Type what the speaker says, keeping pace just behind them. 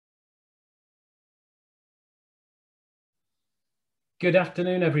Good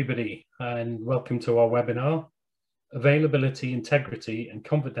afternoon, everybody, and welcome to our webinar, Availability, Integrity and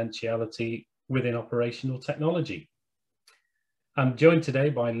Confidentiality within Operational Technology. I'm joined today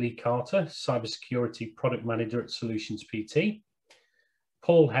by Lee Carter, Cybersecurity Product Manager at Solutions PT,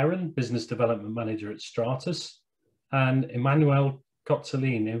 Paul Heron, Business Development Manager at Stratus, and Emmanuel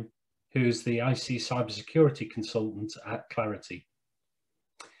Cozzolino, who's the IC Cybersecurity Consultant at Claroty.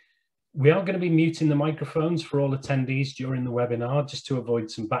 We are going to be muting the microphones for all attendees during the webinar just to avoid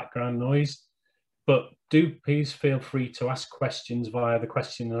some background noise, but do please feel free to ask questions via the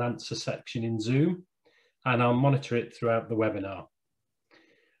question and answer section in Zoom, and I'll monitor it throughout the webinar.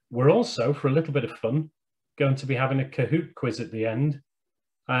 We're also, for a little bit of fun, going to be having a Kahoot quiz at the end,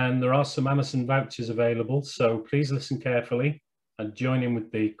 and there are some Amazon vouchers available, so please listen carefully and join in with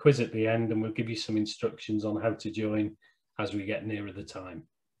the quiz at the end, and we'll give you some instructions on how to join as we get nearer the time.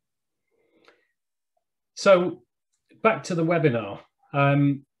 So back to the webinar.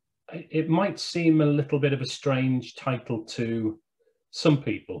 It might seem a little bit of a strange title to some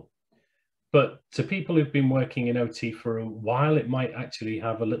people, but to people who've been working in OT for a while, it might actually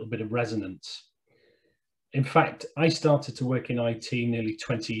have a little bit of resonance. In fact, I started to work in IT nearly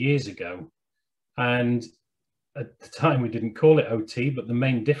 20 years ago, and at the time we didn't call it OT, but the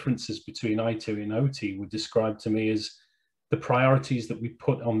main differences between IT and OT were described to me as the priorities that we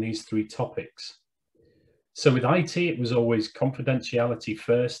put on these three topics. So with IT, it was always confidentiality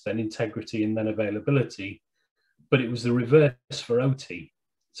first, then integrity, and then availability. But it was the reverse for OT.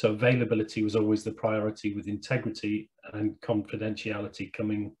 So availability was always the priority, with integrity and confidentiality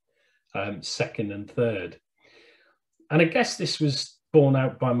coming second and third. And I guess this was borne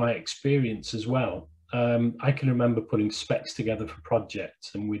out by my experience as well. I can remember putting specs together for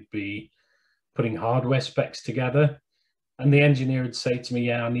projects, and we'd be putting hardware specs together. And the engineer would say to me,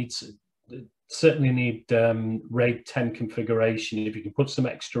 yeah, certainly need RAID 10 configuration. If you can put some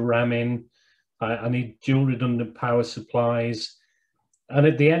extra RAM in, I need dual redundant power supplies. And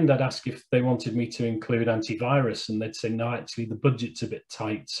at the end, I'd ask if they wanted me to include antivirus, and they'd say, no, actually the budget's a bit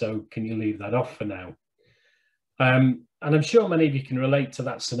tight, so can you leave that off for now? And I'm sure many of you can relate to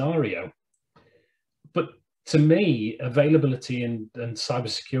that scenario. But to me, availability and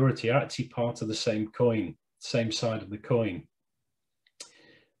cybersecurity are actually part of the same coin, same side of the coin.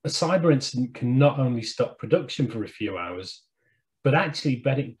 A cyber incident can not only stop production for a few hours, but actually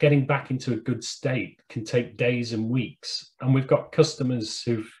getting back into a good state can take days and weeks. And we've got customers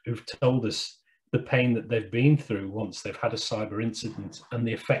who've told us the pain that they've been through once they've had a cyber incident and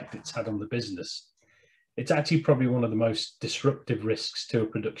the effect it's had on the business. It's actually probably one of the most disruptive risks to a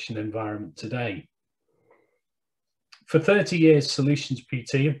production environment today. For 30 years, Solutions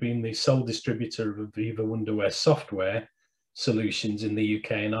PT have been the sole distributor of Aviva Wonderware software solutions in the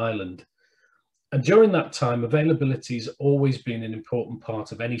UK and Ireland. And during that time, availability has always been an important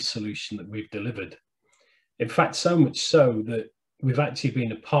part of any solution that we've delivered. In fact, so much so that we've actually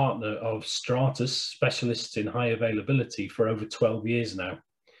been a partner of Stratus, specialists in high availability, for over 12 years now.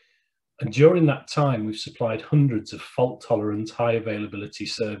 And during that time, we've supplied hundreds of fault-tolerant, high availability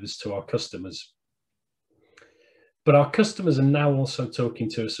servers to our customers. But our customers are now also talking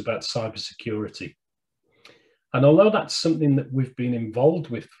to us about cybersecurity. And although that's something that we've been involved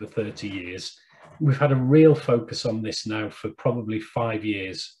with for 30 years, we've had a real focus on this now for probably 5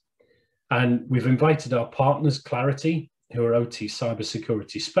 years. And we've invited our partners, Claroty, who are OT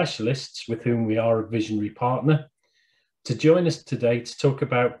cybersecurity specialists, with whom we are a visionary partner, to join us today to talk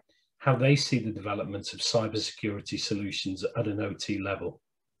about how they see the development of cybersecurity solutions at an OT level.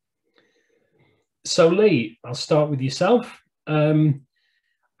 So Lee, I'll start with yourself.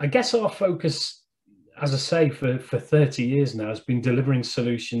 I guess our focus, as I say, for 30 years now, has been delivering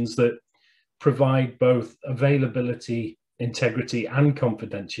solutions that provide both availability, integrity, and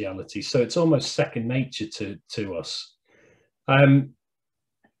confidentiality. So it's almost second nature to us. Are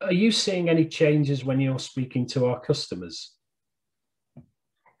you seeing any changes when you're speaking to our customers?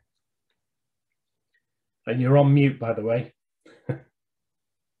 And you're on mute, by the way.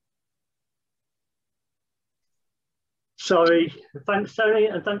 Sorry, thanks, Tony,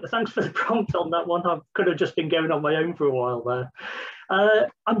 and thanks for the prompt on that one. I could have just been going on my own for a while there.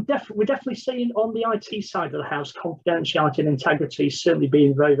 We're definitely seeing on the IT side of the house, confidentiality and integrity certainly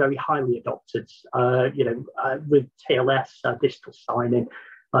being very, very highly adopted. With TLS, digital signing,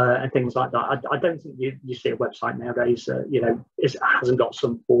 and things like that. I don't think you see a website nowadays, it hasn't got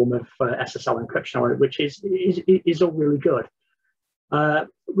some form of SSL encryption on it, which is all really good.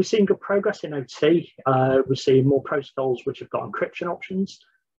 We're seeing good progress in OT. We're seeing more protocols which have got encryption options.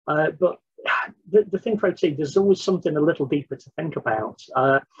 But the thing for OT, there's always something a little deeper to think about.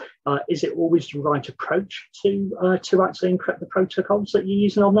 Is it always the right approach to actually encrypt the protocols that you're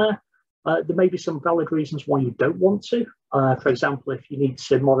using on there? There may be some valid reasons why you don't want to. For example, if you need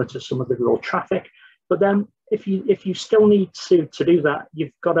to monitor some of the raw traffic, but then if you still need to do that,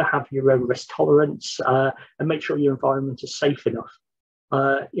 you've got to have your own risk tolerance and make sure your environment is safe enough.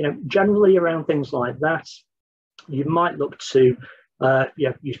 Generally around things like that, you might look to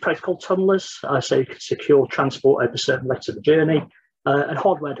use protocol tunnelers, so you can secure transport over certain legs of the journey, and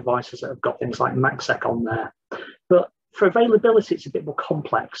hardware devices that have got things like MACsec on there. But for availability, it's a bit more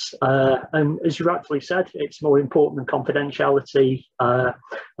complex. And as you rightfully said, it's more important than confidentiality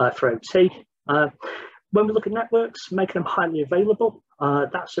for OT. When we look at networks, making them highly available,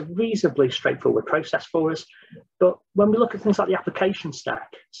 that's a reasonably straightforward process for us. But when we look at things like the application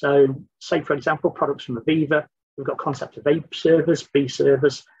stack, so say, for example, products from Aviva, we've got concept of A servers, B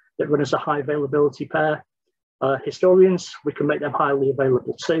servers that run as a high availability pair. Historians, we can make them highly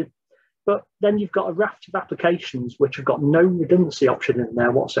available too. But then you've got a raft of applications which have got no redundancy option in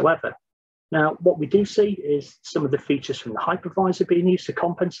there whatsoever. Now, what we do see is some of the features from the hypervisor being used to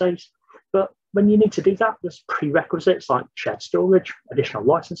compensate. But when you need to do that, there's prerequisites like shared storage, additional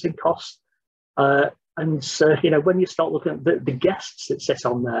licensing costs. When you start looking at the guests that sit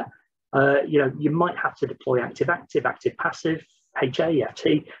on there, you might have to deploy active-active, active-passive, HA,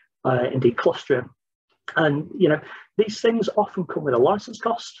 FT, indeed clustering. And, these things often come with a license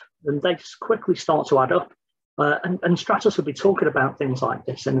cost, and they quickly start to add up. And Stratos will be talking about things like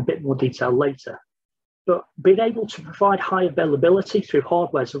this in a bit more detail later. But being able to provide high availability through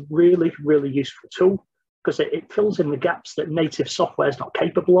hardware is a really, really useful tool because it fills in the gaps that native software is not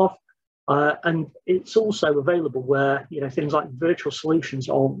capable of. And it's also available where, things like virtual solutions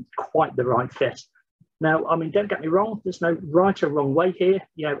aren't quite the right fit. Now, don't get me wrong, there's no right or wrong way here.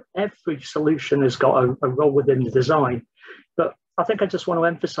 Every solution has got a role within the design. But I think I just want to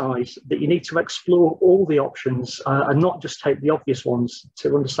emphasize that you need to explore all the options and not just take the obvious ones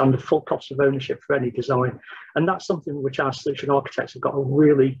to understand the full cost of ownership for any design. And that's something which our solution architects have got a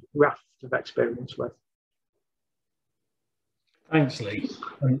really raft of experience with. Thanks, Lee.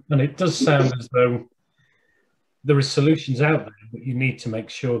 And it does sound as though there are solutions out there, but you need to make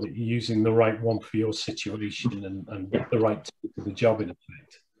sure that you're using the right one for your situation and the right tool for the job, in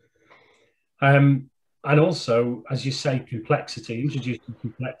effect. And also, as you say, complexity, introducing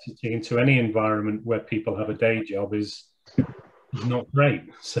complexity into any environment where people have a day job is not great.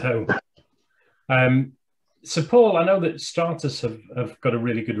 So, Paul, I know that Stratos have got a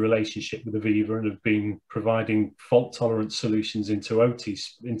really good relationship with Aviva and have been providing fault-tolerant solutions into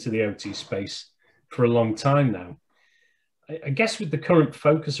the OT space for a long time now. I guess with the current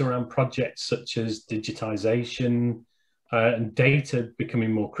focus around projects such as digitization and data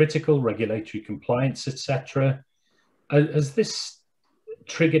becoming more critical, regulatory compliance, etc., has this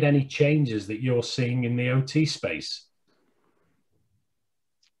triggered any changes that you're seeing in the OT space?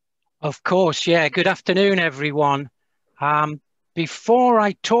 Of course, yeah. Good afternoon, everyone. Before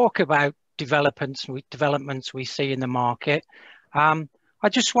I talk about developments we see in the market, I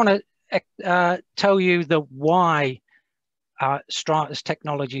just want to tell you the why Stratos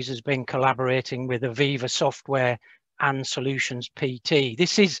Technologies has been collaborating with Aviva Software and Solutions PT.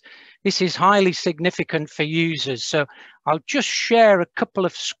 This is highly significant for users. So I'll just share a couple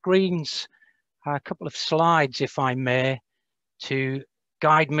of screens, a couple of slides, if I may, to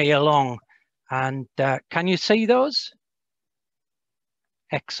guide me along. And can you see those?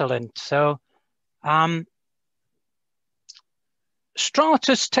 Excellent. So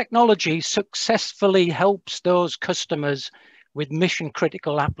Stratos Technology successfully helps those customers with mission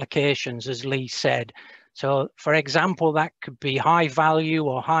critical applications, as Lee said. So for example, that could be high value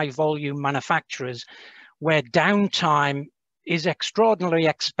or high volume manufacturers where downtime is extraordinarily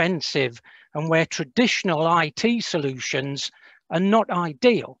expensive and where traditional IT solutions are not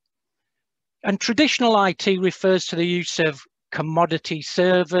ideal. And traditional IT refers to the use of commodity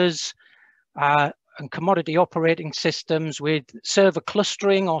servers and commodity operating systems with server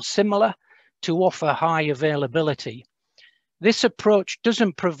clustering or similar to offer high availability. This approach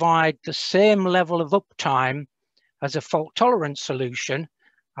doesn't provide the same level of uptime as a fault-tolerant solution.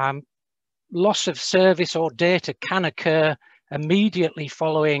 Loss of service or data can occur immediately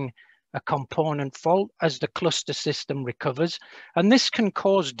following a component fault as the cluster system recovers, and this can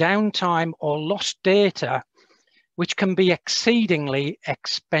cause downtime or lost data, which can be exceedingly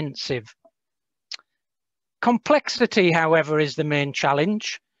expensive. Complexity, however, is the main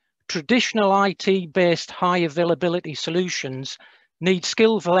challenge. Traditional IT-based high availability solutions need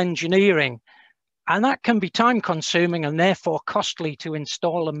skillful engineering, and that can be time consuming and therefore costly to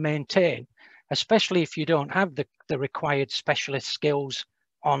install and maintain, especially if you don't have the required specialist skills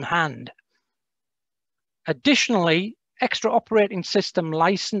on hand. Additionally, extra operating system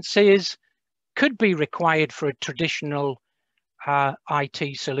licenses could be required for a traditional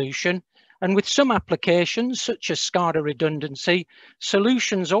IT solution. And with some applications, such as SCADA redundancy,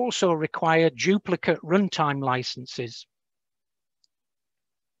 solutions also require duplicate runtime licenses.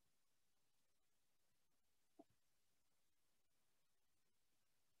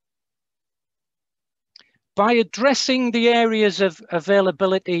 By addressing the areas of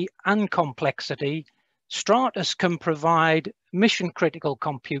availability and complexity, Stratus can provide mission-critical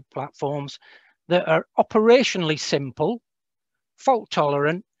compute platforms that are operationally simple,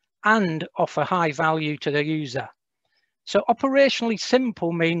 fault-tolerant, and offer high value to the user. So operationally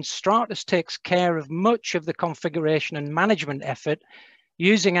simple means Stratus takes care of much of the configuration and management effort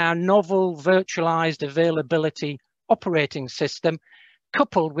using our novel virtualized availability operating system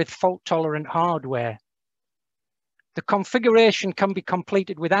coupled with fault-tolerant hardware. The configuration can be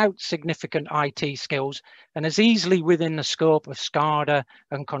completed without significant IT skills and is easily within the scope of SCADA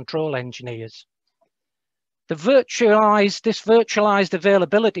and control engineers. This virtualized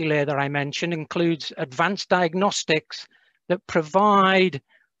availability layer that I mentioned includes advanced diagnostics that provide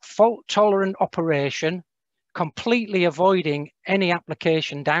fault-tolerant operation, completely avoiding any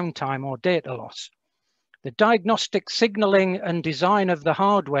application downtime or data loss. The diagnostic signaling and design of the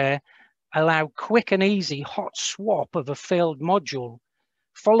hardware allow quick and easy hot swap of a failed module,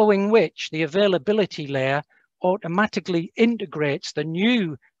 following which the availability layer automatically integrates the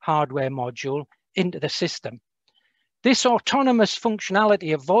new hardware module into the system. This autonomous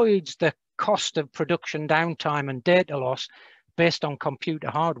functionality avoids the cost of production downtime and data loss based on computer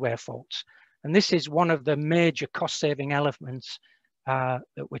hardware faults. And this is one of the major cost-saving elements that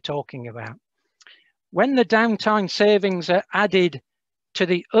we're talking about. When the downtime savings are added to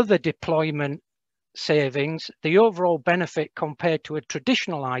the other deployment savings, the overall benefit compared to a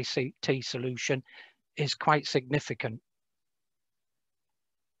traditional ICT solution is quite significant.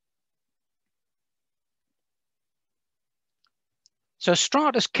 So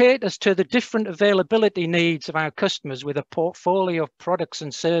Stratus caters to the different availability needs of our customers with a portfolio of products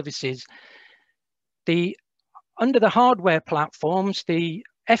and services. Under the hardware platforms, the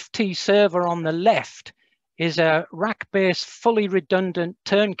FT server on the left is a rack-based, fully redundant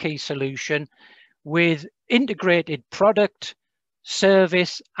turnkey solution with integrated product,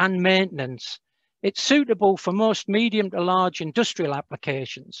 service, and maintenance. It's suitable for most medium to large industrial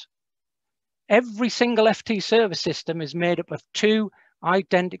applications. Every single FT server system is made up of 2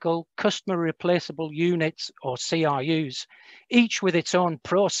 identical customer replaceable units or CRUs, each with its own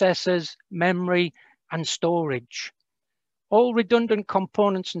processors, memory, and storage. All redundant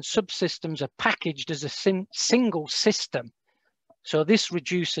components and subsystems are packaged as a single system. So this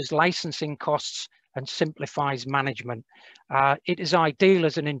reduces licensing costs and simplifies management. It is ideal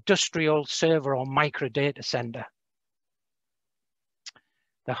as an industrial server or micro data center.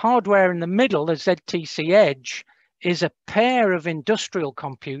 The hardware in the middle, the ZTC Edge, is a pair of industrial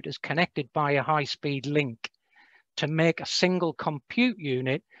computers connected by a high-speed link to make a single compute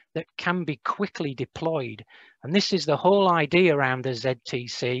unit that can be quickly deployed. And this is the whole idea around the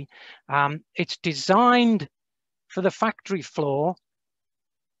ZTC. It's designed for the factory floor,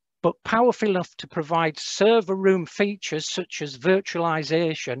 but powerful enough to provide server room features such as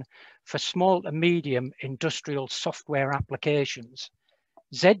virtualization for small to medium industrial software applications.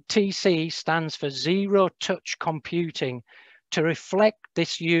 ZTC stands for Zero Touch Computing to reflect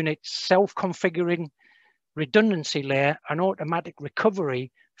this unit's self-configuring redundancy layer and automatic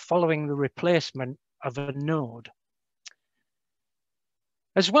recovery following the replacement of a node.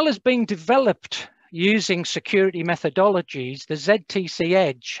 As well as being developed using security methodologies, the ZTC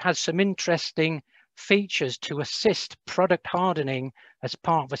Edge has some interesting features to assist product hardening as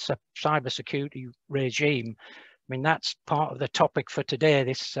part of a cybersecurity regime. I mean, that's part of the topic for today,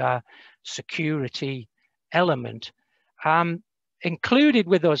 this security element. Included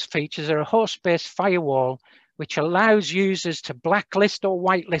with those features are a host-based firewall, which allows users to blacklist or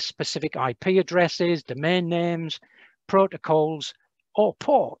whitelist specific IP addresses, domain names, protocols, or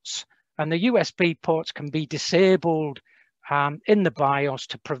ports. And the USB ports can be disabled in the BIOS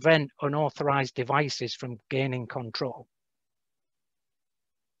to prevent unauthorized devices from gaining control.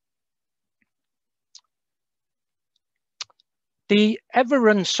 The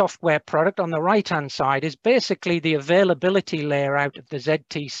Everrun software product on the right-hand side is basically the availability layer out of the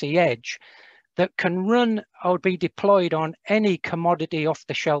ZTC Edge that can run or be deployed on any commodity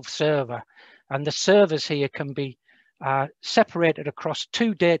off-the-shelf server. And the servers here can be separated across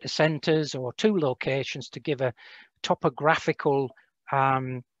 2 data centers or 2 locations to give a topographical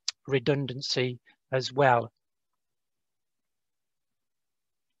redundancy as well.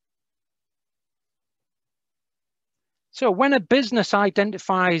 So when a business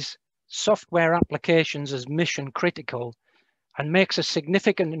identifies software applications as mission critical and makes a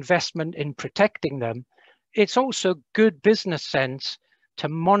significant investment in protecting them, it's also good business sense to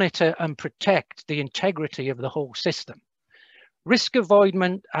monitor and protect the integrity of the whole system. Risk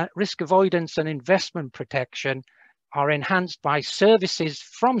avoidance and investment protection are enhanced by services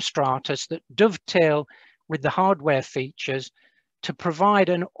from Stratus that dovetail with the hardware features to provide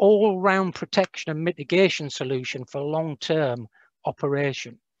an all-round protection and mitigation solution for long-term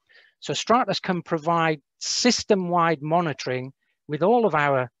operation. So Stratus can provide system-wide monitoring with all of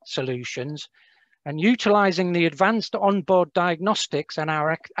our solutions, and utilizing the advanced onboard diagnostics and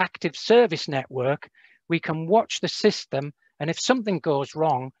our active service network, we can watch the system, and if something goes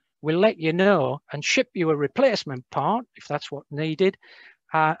wrong, we'll let you know and ship you a replacement part if that's what's needed.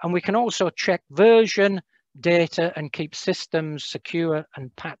 And we can also check version, data, and keep systems secure and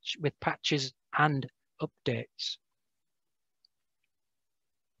with patches and updates.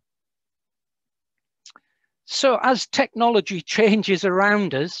 So as technology changes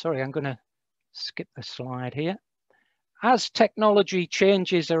around us, sorry, I'm going to skip the slide here. As technology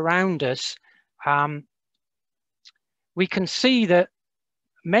changes around us, we can see that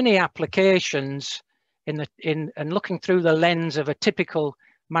many applications and looking through the lens of a typical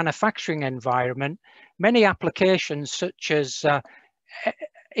manufacturing environment, many applications such as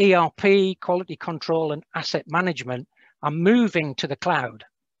ERP, quality control, and asset management are moving to the cloud.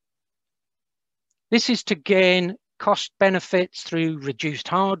 This is to gain cost benefits through reduced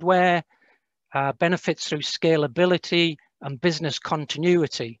hardware, benefits through scalability and business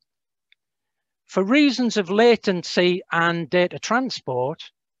continuity. For reasons of latency and data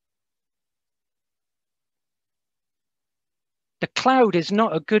transport, the cloud is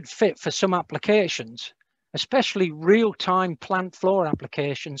not a good fit for some applications, especially real-time plant floor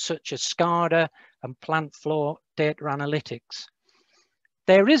applications such as SCADA and plant floor data analytics.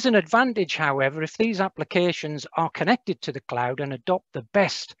 There is an advantage, however, if these applications are connected to the cloud and adopt the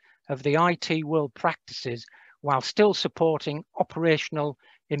best of the IT world practices while still supporting operational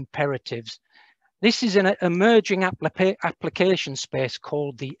imperatives. This is an emerging application space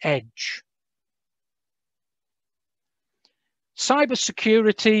called the edge.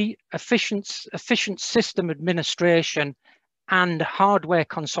 Cybersecurity, efficient system administration, and hardware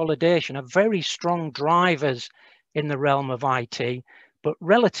consolidation are very strong drivers in the realm of IT, but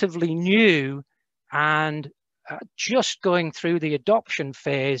relatively new and just going through the adoption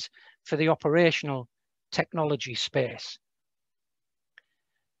phase for the operational technology space.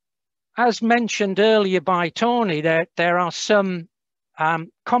 As mentioned earlier by Tony, there are some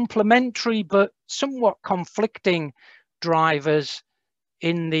complementary but somewhat conflicting drivers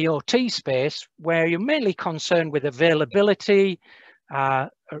in the OT space, where you're mainly concerned with availability,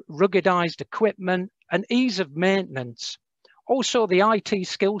 ruggedized equipment, and ease of maintenance. Also, the IT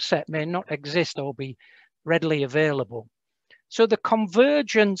skill set may not exist or be readily available. So the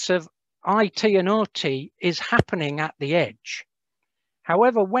convergence of IT and OT is happening at the edge.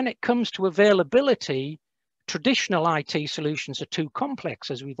 However, when it comes to availability, traditional IT solutions are too complex,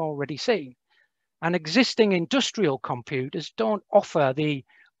 as we've already seen. And existing industrial computers don't offer the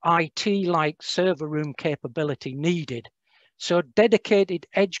IT-like server room capability needed. So a dedicated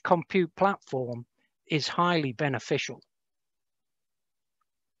edge compute platform is highly beneficial.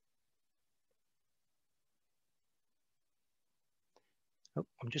 Oh,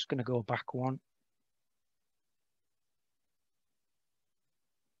 I'm just going to go back one.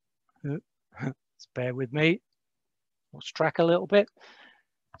 Bear with me. Let's track a little bit.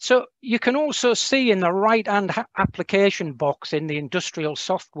 So you can also see in the right-hand application box in the industrial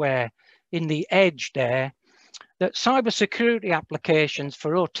software in the edge there that cybersecurity applications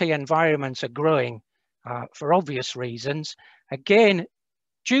for OT environments are growing for obvious reasons. Again,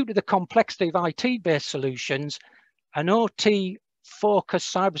 due to the complexity of IT-based solutions, an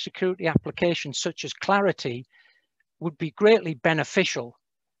OT-focused cybersecurity application such as Claroty would be greatly beneficial.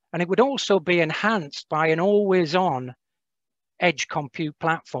 And it would also be enhanced by an always-on edge compute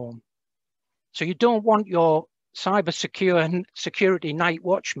platform. So you don't want your cybersecurity night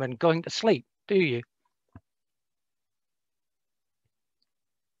watchman going to sleep, do you?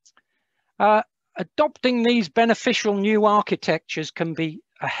 Adopting these beneficial new architectures can be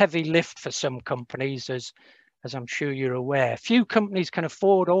a heavy lift for some companies, as I'm sure you're aware. Few companies can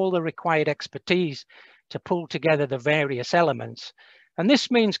afford all the required expertise to pull together the various elements. And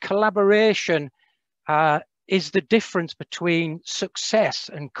this means collaboration is the difference between success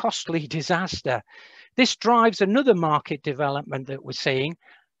and costly disaster. This drives another market development that we're seeing,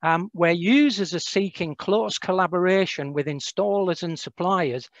 where users are seeking close collaboration with installers and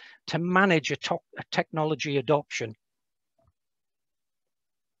suppliers to manage a technology adoption.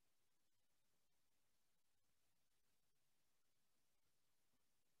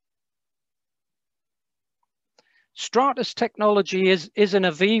 Stratus Technology is an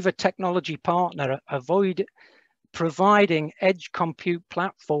Aviva technology partner, providing edge compute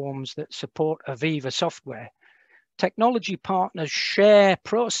platforms that support Aviva software. Technology partners share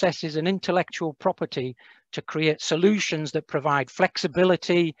processes and intellectual property to create solutions that provide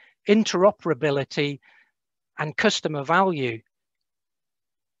flexibility, interoperability, and customer value.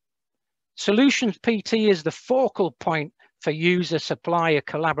 Solutions PT is the focal point for user-supplier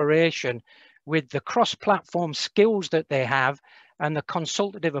collaboration with the cross-platform skills that they have and the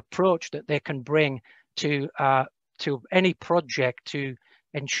consultative approach that they can bring to any project to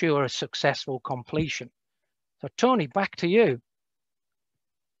ensure a successful completion. So Tony, back to you.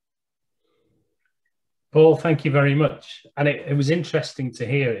 Paul, thank you very much. And it was interesting to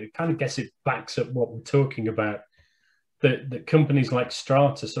hear. It kind of guess it backs up what we're talking about, that companies like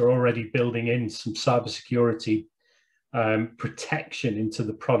Stratus are already building in some cybersecurity protection into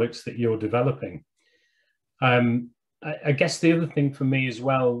the products that you're developing. I guess the other thing for me as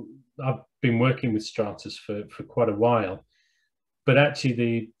well, I've been working with Stratus for quite a while, but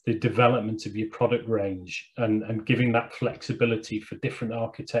actually the development of your product range and giving that flexibility for different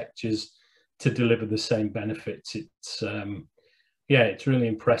architectures to deliver the same benefits, it's yeah, it's really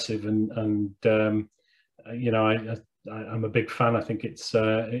impressive, and you know, I'm a big fan. I think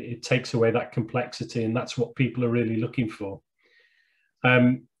it takes away that complexity, and that's what people are really looking for.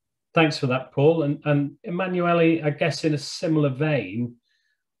 Thanks for that, Paul. And Emanuele, I guess in a similar vein,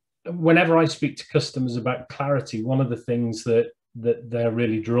 whenever I speak to customers about Claroty, one of the things that they're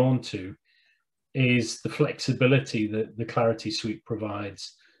really drawn to is the flexibility that the Claroty suite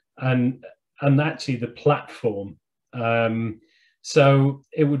provides, and actually the platform. So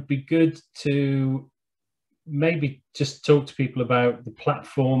it would be good to maybe just talk to people about the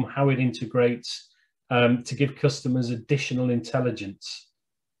platform, how it integrates, to give customers additional intelligence.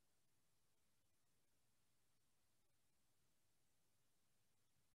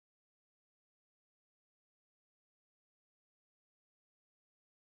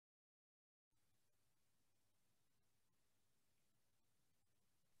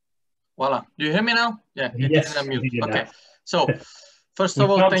 Voila. Do you hear me now? Yeah, it yes, didn't unmute. Okay. So first of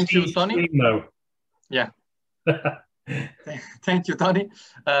all, thank you, Tony. Yeah. Thank you, Tony.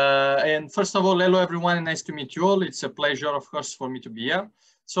 And first of all, hello, everyone. Nice to meet you all. It's a pleasure, of course, for me to be here.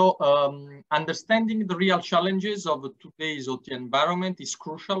 So understanding the real challenges of today's OT environment is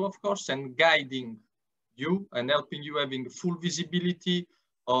crucial, of course, and guiding you and helping you having full visibility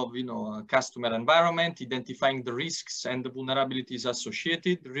of customer environment, identifying the risks and the vulnerabilities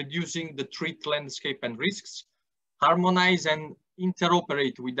associated, reducing the threat landscape and risks, harmonize and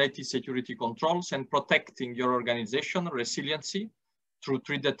interoperate with IT security controls, and protecting your organization resiliency through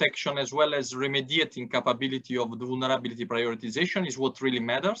threat detection, as well as remediating capability of the vulnerability prioritization is what really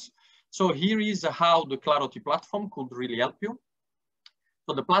matters. So here is how the Claroty platform could really help you.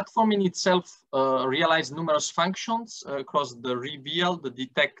 So the platform in itself realizes numerous functions across the reveal, the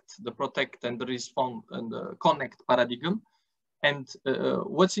detect, the protect, and the respond, and the connect paradigm. And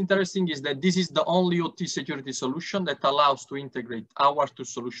what's interesting is that this is the only OT security solution that allows to integrate our two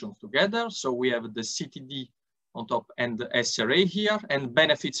solutions together. So we have the CTD on top and the SRA here, and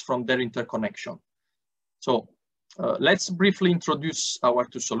benefits from their interconnection. So let's briefly introduce our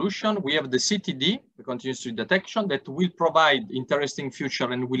two solutions. We have the CTD, the continuous threat detection, that will provide interesting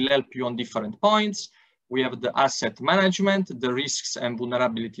feature and will help you on different points. We have the asset management, the risks and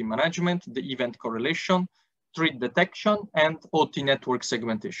vulnerability management, the event correlation, threat detection, and OT network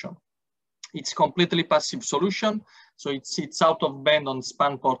segmentation. It's completely passive solution, so it sits out of band on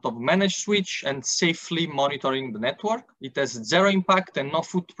span port of managed switch and safely monitoring the network. It has zero impact and no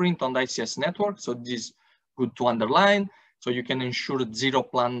footprint on the ICS network, so this is good to underline, so you can ensure zero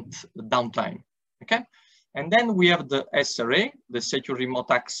plant downtime, okay? And then we have the SRA, the Secure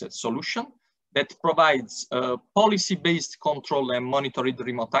Remote Access solution, that provides policy-based control and monitored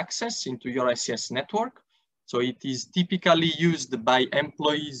remote access into your ICS network. So it is typically used by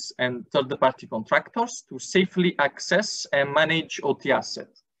employees and third-party contractors to safely access and manage OT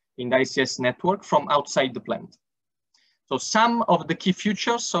assets in the ICS network from outside the plant. So some of the key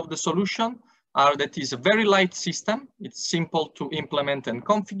features of the solution are that it's a very light system, it's simple to implement and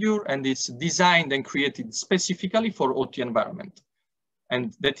configure, and it's designed and created specifically for OT environment.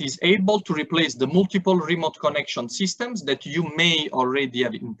 And that is able to replace the multiple remote connection systems that you may already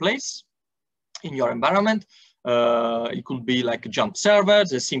have in place in your environment. It could be like jump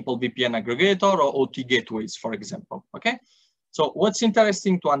servers, a simple VPN aggregator, or OT gateways, for example, okay? So what's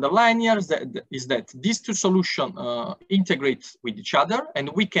interesting to underline here is that these two solutions integrate with each other, and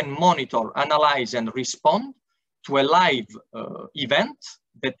we can monitor, analyze, and respond to a live event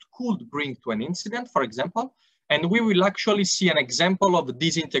that could bring to an incident, for example, And we will actually see an example of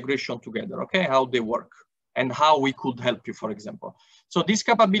this integration together, okay, how they work and how we could help you, for example. So these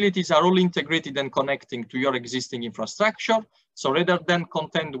capabilities are all integrated and connecting to your existing infrastructure. So rather than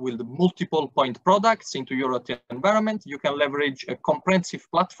contend with multiple point products into your OT environment, you can leverage a comprehensive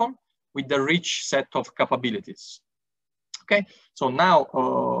platform with a rich set of capabilities. Okay, so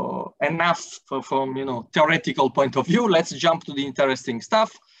now enough from theoretical point of view. Let's jump to the interesting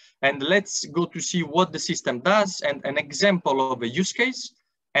stuff, and let's go to see what the system does and an example of a use case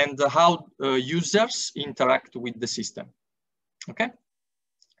and how users interact with the system. Okay,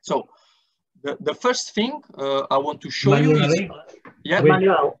 so the first thing I want to show you is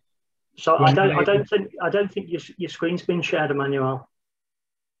Emmanuel. So I don't think your screen's been shared, Emmanuel.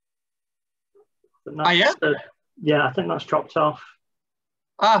 Yeah, I think that's dropped off.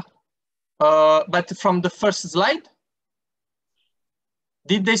 But from the first slide,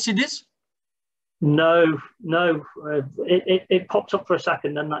 did they see this? No. It popped up for a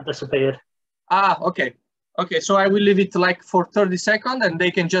second, then that disappeared. Okay. Okay, so I will leave it like for 30 seconds and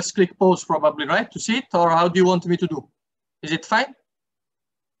they can just click pause probably, right, to see it? Or how do you want me to do? Is it fine?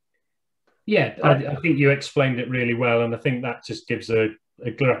 Yeah, I think you explained it really well, and I think that just gives a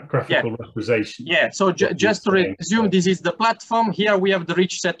graphical representation. Yeah, so just to resume, this is the platform. Here we have the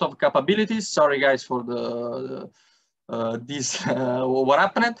rich set of capabilities. Sorry guys for what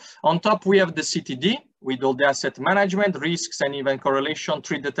happened. On top we have the CTD with all the asset management, risks and event correlation,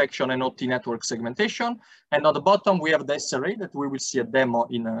 threat detection and OT network segmentation. And on the bottom we have the SRA that we will see a demo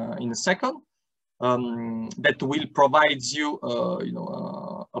in a second. That will provide you,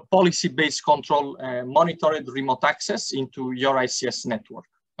 a policy-based control, monitored remote access into your ICS network.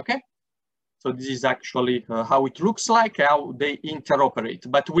 Okay, so this is actually how it looks like, how they interoperate.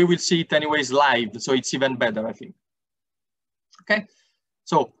 But we will see it anyways live, so it's even better, I think. Okay,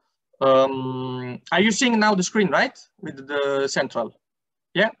 so are you seeing now the screen, right, with the central?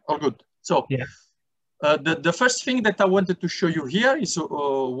 Yeah, all good. So yeah. The first thing that I wanted to show you here is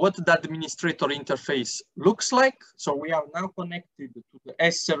what the administrator interface looks like. So we are now connected to the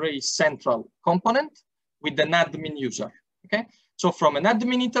SRA central component with an admin user. Okay, so from an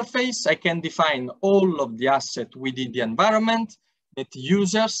admin interface, I can define all of the assets within the environment that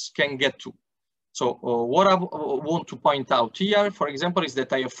users can get to. So what I want to point out here, for example, is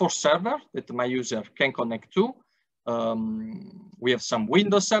that I have 4 servers that my user can connect to. We have some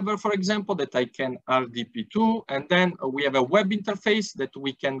Windows server, for example, that I can RDP to, and then we have a web interface that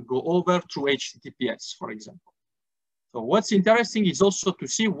we can go over through HTTPS, for example. So what's interesting is also to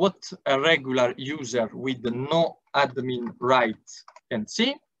see what a regular user with no admin right can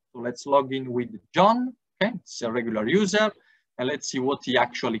see. So let's log in with John. Okay, it's a regular user, and let's see what he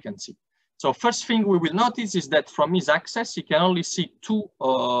actually can see. So first thing we will notice is that from his access, he can only see 2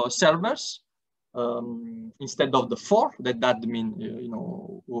 servers. Instead of the 4 that admin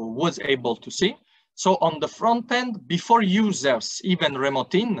was able to see. So on the front end, before users even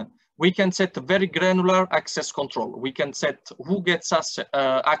remote in, we can set a very granular access control. We can set who gets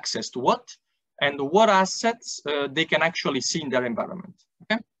access to what and what assets they can actually see in their environment.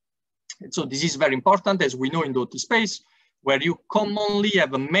 Okay, and so this is very important, as we know in the OT space, where you commonly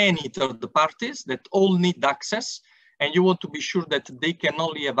have many third parties that all need access. And you want to be sure that they can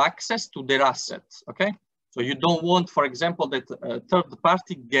only have access to their assets, okay? So you don't want, for example, that a third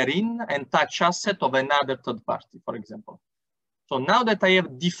party get in and touch asset of another third party, for example. So now that I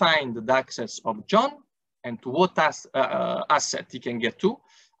have defined the access of John and to what asset he can get to,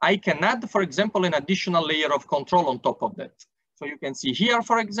 I can add, for example, an additional layer of control on top of that. So you can see here,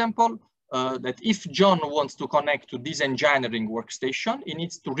 for example, that if John wants to connect to this engineering workstation, he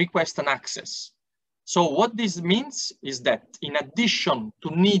needs to request an access. So what this means is that in addition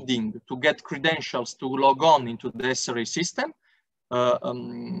to needing to get credentials to log on into the SRA system,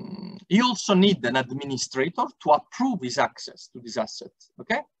 you also need an administrator to approve his access to this asset,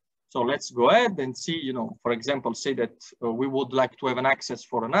 okay? So let's go ahead and see, for example, say that we would like to have an access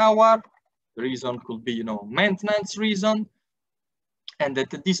for an hour. The reason could be, maintenance reason. And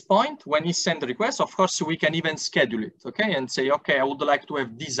at this point, when he sends the request, of course, we can even schedule it, okay? And say, okay, I would like to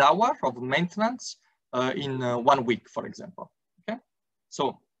have this hour of maintenance in 1 week, for example, okay?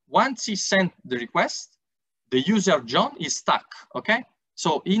 So once he sent the request, the user John is stuck, okay?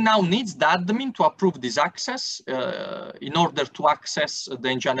 So he now needs the admin to approve this access in order to access the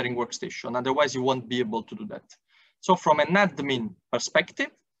engineering workstation. Otherwise, you won't be able to do that. So from an admin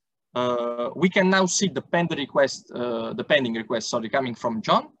perspective, we can now see the pending request, coming from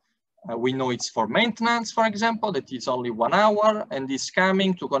John. We know it's for maintenance, for example, that is only 1 hour and is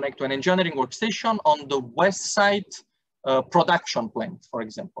coming to connect to an engineering workstation on the west side production plant, for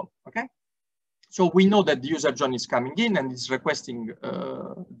example, okay? So we know that the user John is coming in and is requesting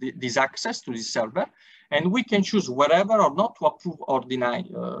this access to this server, and we can choose wherever or not to approve or deny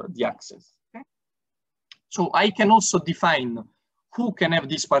the access. Okay? So I can also define who can have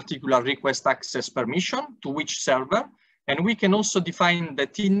this particular request access permission to which server, and we can also define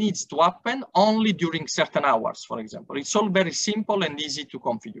that it needs to happen only during certain hours, for example. It's all very simple and easy to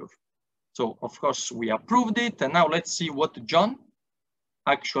configure. So of course we approved it, and now let's see what John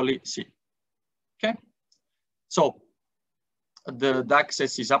actually see. Okay, so the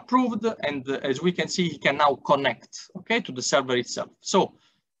access is approved, and as we can see, he can now connect, okay, to the server itself. So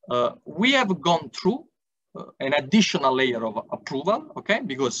we have gone through an additional layer of approval, okay,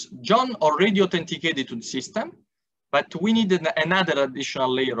 because John already authenticated to the system, but we needed another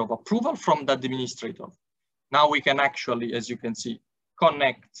additional layer of approval from the administrator. Now we can actually, as you can see,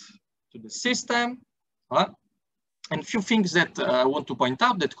 connect to the system. And a few things that I want to point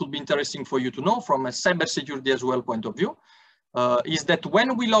out that could be interesting for you to know from a cybersecurity as well point of view is that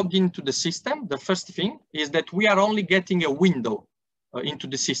when we log into the system, the first thing is that we are only getting a window into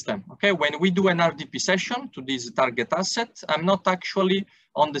the system. Okay, when we do an RDP session to this target asset, I'm not actually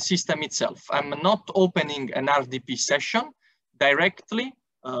on the system itself. I'm not opening an RDP session directly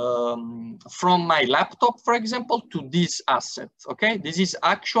from my laptop, for example, to this asset. Okay, this is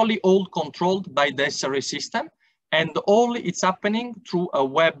actually all controlled by the SRA system. And all it's happening through a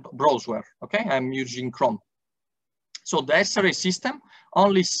web browser, okay? I'm using Chrome. So the SRA system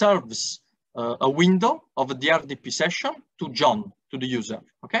only serves a window of the RDP session to John, to the user,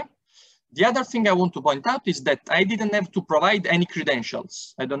 okay? The other thing I want to point out is that I didn't have to provide any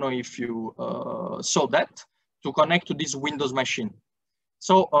credentials. I don't know if you saw that, to connect to this Windows machine.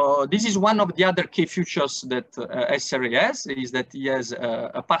 So this is one of the other key features that SRA has, is that he has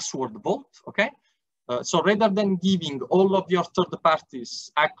a password vault, okay? So rather than giving all of your third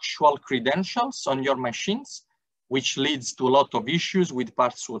parties actual credentials on your machines, which leads to a lot of issues with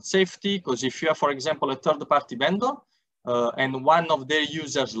password safety, because if you have, for example, a third party vendor and one of their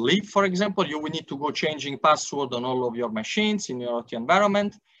users leave, for example, you will need to go changing password on all of your machines in your OT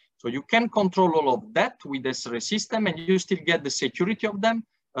environment. So you can control all of that with the SRA system, and you still get the security of them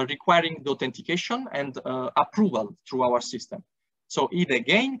requiring the authentication and approval through our system. So it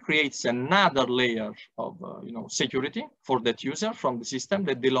again creates another layer of security for that user from the system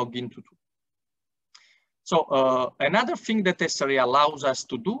that they log into. So another thing that SRA allows us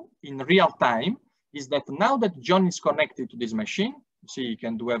to do in real time is that now that John is connected to this machine, see, he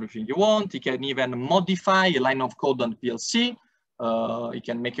can do everything you want. He can even modify a line of code on PLC. He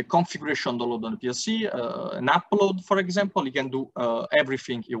can make a configuration download on PLC, an upload, for example. He can do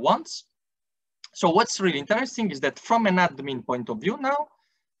everything he wants. So what's really interesting is that from an admin point of view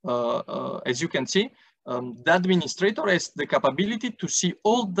now, as you can see, the administrator has the capability to see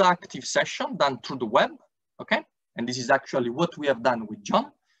all the active session done through the web, okay? And this is actually what we have done with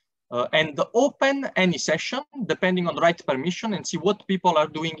John. And open any session depending on the right permission and see what people are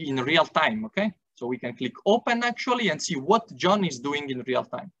doing in real time, okay? So we can click open actually and see what John is doing in real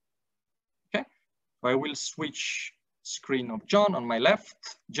time, okay? So I will switch screen of John on my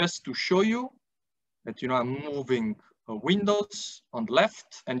left just to show you that, I'm moving windows on the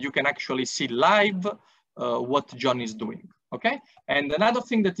left, and you can actually see live what John is doing, okay? And another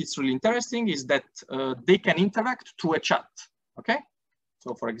thing that is really interesting is that they can interact through a chat, okay?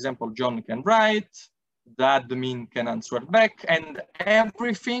 So for example, John can write, the admin can answer back, and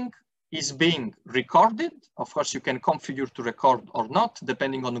everything is being recorded. Of course, you can configure to record or not,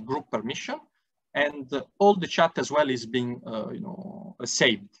 depending on the group permission, and all the chat as well is being,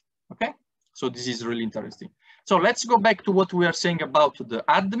 saved, okay? So this is really interesting. So let's go back to what we are saying about the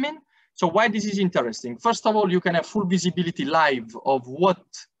admin. So why this is interesting? First of all, you can have full visibility live of what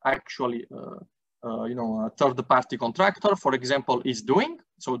actually, a third-party contractor, for example, is doing.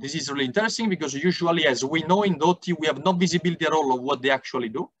 So this is really interesting because usually, as we know in OT, we have no visibility at all of what they actually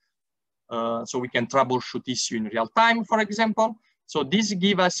do. So we can troubleshoot issue in real time, for example. So this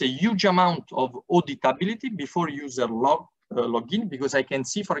gives us a huge amount of auditability before user login, because I can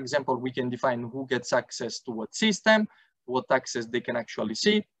see, for example, we can define who gets access to what system, what access they can actually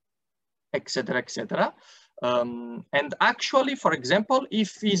see, etc., etc. And actually, for example,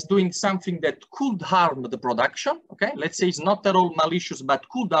 if he's doing something that could harm the production, okay, let's say it's not at all malicious, but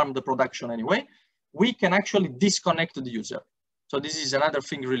could harm the production anyway, we can actually disconnect the user. So this is another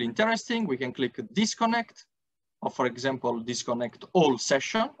thing really interesting. We can click disconnect, or for example, disconnect all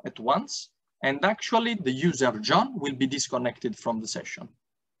session at once. And actually the user John will be disconnected from the session.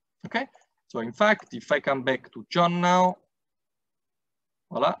 Okay. So in fact, if I come back to John now,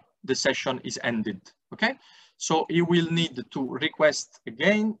 voila, the session is ended. Okay. So he will need to request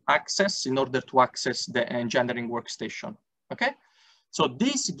again access in order to access the engineering workstation, okay? So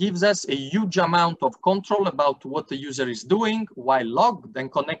this gives us a huge amount of control about what the user is doing while logged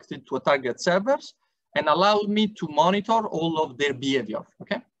and connected to a target servers, and allow me to monitor all of their behavior,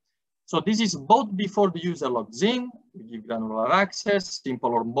 okay? So this is both before the user logs in, we give granular access,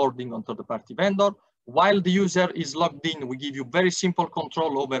 simple onboarding on third-party vendor. While the user is logged in, we give you very simple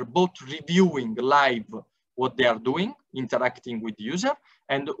control over both reviewing live what they are doing, interacting with the user,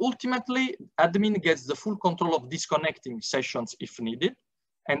 and ultimately admin gets the full control of disconnecting sessions if needed.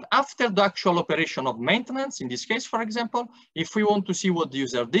 And after the actual operation of maintenance, in this case, for example, if we want to see what the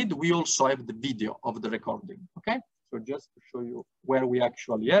user did, we also have the video of the recording, okay? So just to show you where we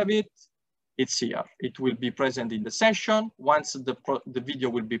actually have it, it's here. It will be present in the session. Once the video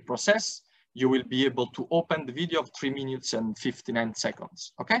will be processed, you will be able to open the video of 3 minutes and 59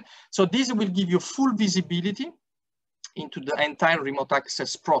 seconds, okay? So this will give you full visibility into the entire remote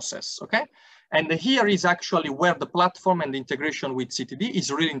access process, okay? And here is actually where the platform and the integration with CTD is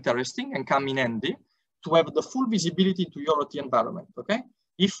really interesting and come in handy to have the full visibility into your OT environment, okay?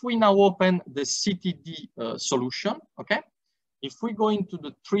 If we now open the CTD solution, okay? If we go into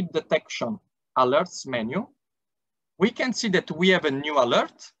the threat detection alerts menu, we can see that we have a new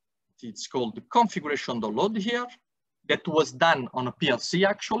alert. It's called the configuration download here, that was done on a PLC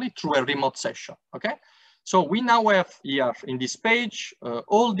actually through a remote session, okay? So we now have here in this page,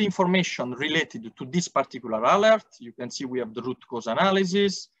 all the information related to this particular alert. You can see we have the root cause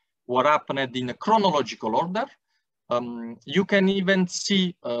analysis, what happened in a chronological order. You can even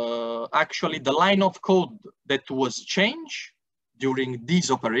see actually the line of code that was changed during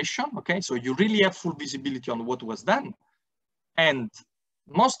this operation, okay? So you really have full visibility on what was done. And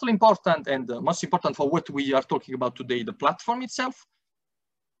most important for what we are talking about today, the platform itself,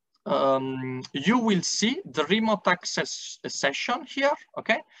 you will see the remote access session here,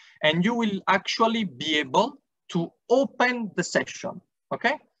 okay? And you will actually be able to open the session,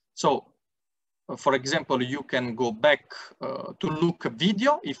 okay? So, for example, you can go back to look a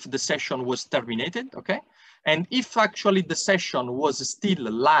video if the session was terminated, okay? And if actually the session was still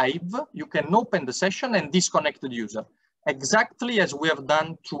live, you can open the session and disconnect the user. Exactly as we have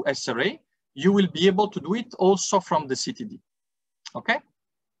done through SRA, you will be able to do it also from the CTD, okay?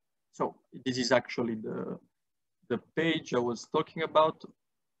 So this is actually the page I was talking about,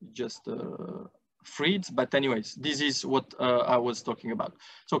 just freeze, but anyways, this is what I was talking about.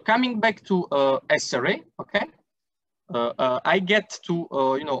 So coming back to SRA, okay? I get to,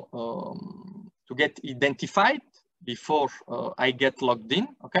 to get identified before I get logged in,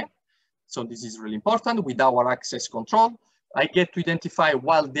 okay? So this is really important with our access control. I get to identify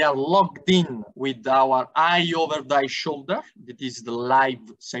while they are logged in with our eye over the shoulder. That is the live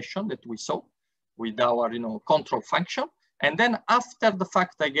session that we saw with our control function. And then after the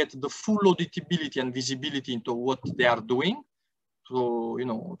fact, I get the full auditability and visibility into what they are doing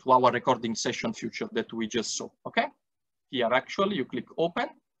to, to our recording session future that we just saw, okay? Here, actually, you click open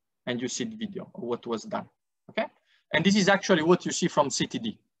and you see the video of what was done, okay? And this is actually what you see from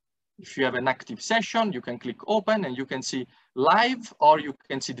CTD. If you have an active session, you can click open and you can see live, or you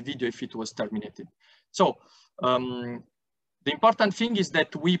can see the video if it was terminated. So the important thing is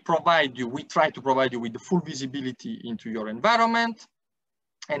that we try to provide you with the full visibility into your environment.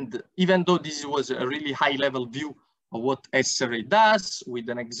 And even though this was a really high level view of what SRA does with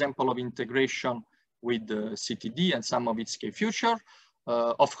an example of integration with the CTD and some of its key features,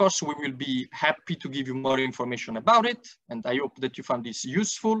 of course, we will be happy to give you more information about it. And I hope that you found this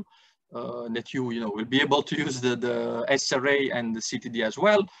useful, that you will be able to use the SRA and the CTD as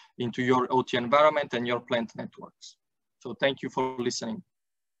well into your OT environment and your plant networks. So thank you for listening.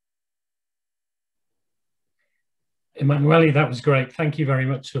 Emanuele, that was great. Thank you very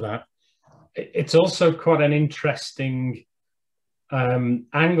much for that. It's also quite an interesting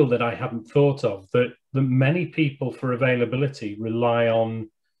angle that I hadn't thought of, that many people for availability rely on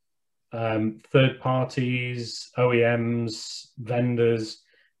third parties, OEMs, vendors,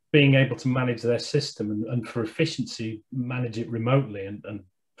 being able to manage their system and for efficiency, manage it remotely and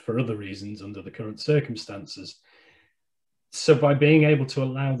for other reasons under the current circumstances. So by being able to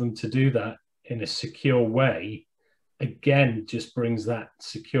allow them to do that in a secure way, again, just brings that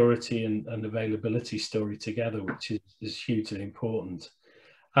security and availability story together, which is hugely important.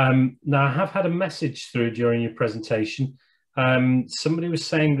 Now, I have had a message through during your presentation. Somebody was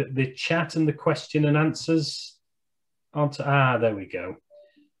saying that the chat and the question and answers aren't, there we go.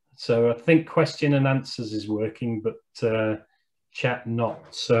 So I think question and answers is working, but chat not.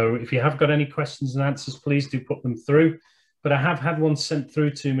 So if you have got any questions and answers, please do put them through. But I have had one sent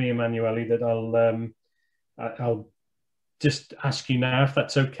through to me, Emanuele, that I'll just ask you now if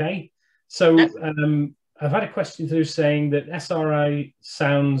that's okay. So I've had a question through saying that SRA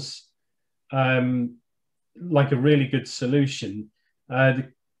sounds like a really good solution.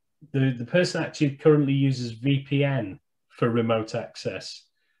 The person actually currently uses VPN for remote access.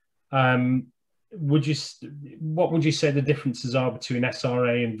 What would you say the differences are between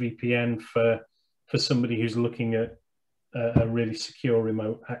SRA and VPN for somebody who's looking at a really secure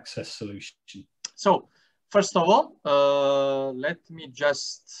remote access solution? So first of all, let me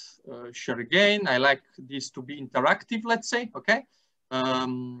just share again. I like this to be interactive, let's say, okay? I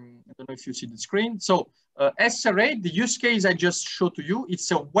don't know if you see the screen. So SRA, the use case I just showed to you,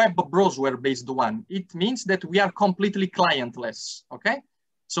 it's a web browser based one. It means that we are completely clientless, okay?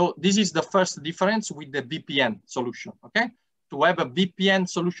 So this is the first difference with the VPN solution, okay? To have a VPN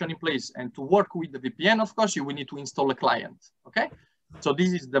solution in place and to work with the VPN, of course, you will need to install a client, okay? So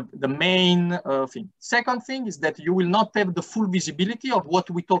this is the main thing. Second thing is that you will not have the full visibility of what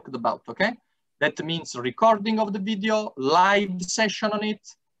we talked about, okay? That means recording of the video, live session on it,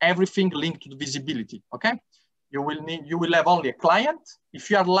 everything linked to the visibility, okay? You will have only a client. If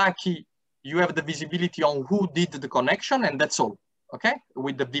you are lucky, you have the visibility on who did the connection, and that's all, okay?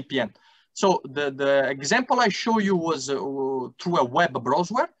 With the VPN. So the example I show you was through a web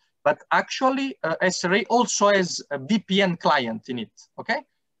browser, but actually SRA also has a VPN client in it, okay?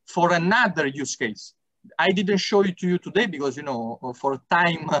 For another use case. I didn't show it to you today because, you know, for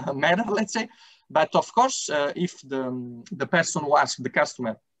time matter, let's say. But of course, if the person who asked, the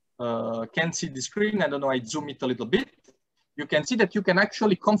customer, can see the screen, I don't know, I zoom it a little bit, you can see that you can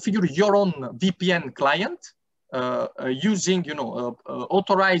actually configure your own VPN client using, you know,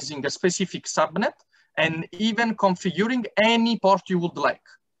 authorizing a specific subnet and even configuring any port you would like.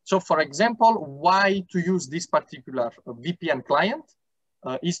 So for example, why to use this particular VPN client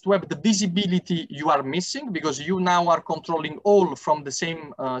is to have the visibility you are missing, because you now are controlling all from the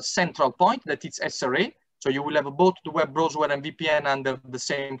same central point, that it's SRA. So you will have both the web browser and VPN under the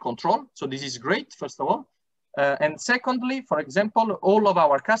same control. So this is great, first of all. And secondly, for example, all of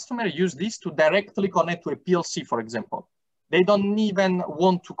our customers use this to directly connect to a PLC, for example. They don't even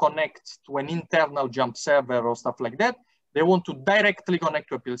want to connect to an internal jump server or stuff like that. They want to directly connect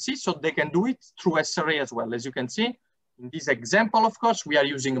to a PLC, so they can do it through SRA as well. As you can see, in this example, of course, we are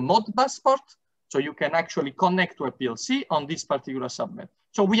using a Modbus port, so you can actually connect to a PLC on this particular subnet.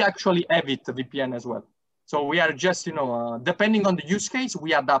 So we actually have it, VPN as well. So we are just, you know, depending on the use case,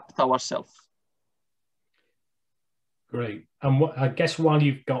 we adapt ourselves. Great. And I guess while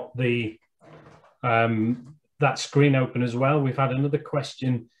you've got the that screen open as well, we've had another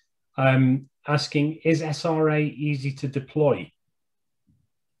question asking, is SRA easy to deploy?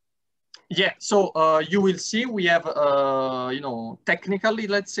 Yeah, so you will see we have, you know, technically,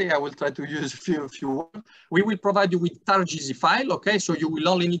 let's say, I will try to use a few words. We will provide you with tar.gz file, okay? So you will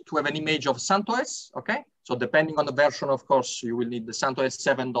only need to have an image of CentOS, okay? So depending on the version, of course, you will need the CentOS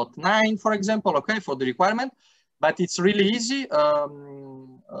 7.9, for example, okay, for the requirement. But it's really easy.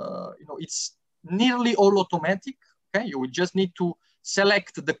 You know, it's nearly all automatic, okay? You will just need to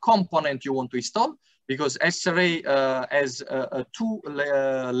select the component you want to install, because SRA has a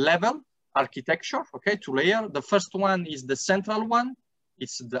two-level architecture, okay, two-layer. The first one is the central one.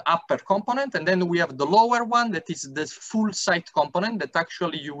 It's the upper component. And then we have the lower one that is the full site component that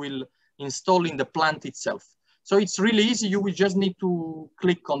actually you will install in the plant itself. So it's really easy. You will just need to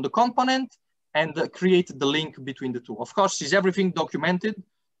click on the component and create the link between the two. Of course, is everything documented,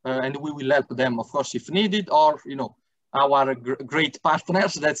 and we will help them, of course, if needed, or, you know, our great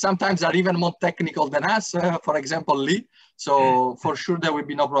partners that sometimes are even more technical than us, for example, Lee. So for sure, there will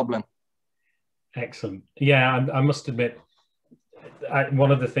be no problem. Excellent. Yeah, I must admit,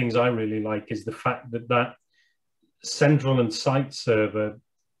 one of the things I really like is the fact that that central and site server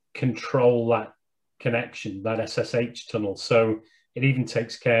control that connection, that SSH tunnel. So it even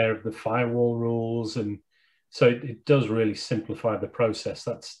takes care of the firewall rules. And so it does really simplify the process.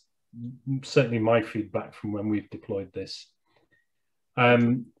 That's certainly my feedback from when we've deployed this.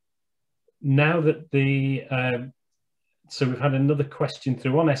 Now that so we've had another question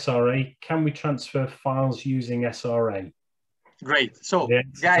through on SRA. Can we transfer files using SRA? Great. So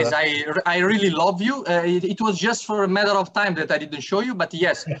guys, I really love you. It was just for a matter of time that I didn't show you, but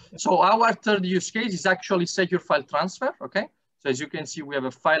yes. So our third use case is actually secure file transfer, okay? So as you can see, we have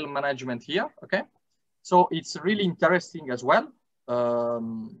a file management here, okay? So it's really interesting as well.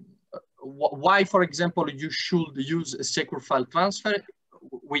 Why, for example, you should use a secure file transfer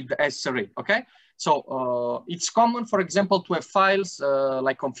with the SRA, okay? So it's common, for example, to have files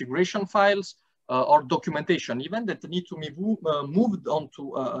like configuration files or documentation even that need to be moved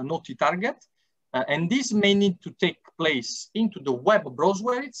onto an OT target. And this may need to take place into the web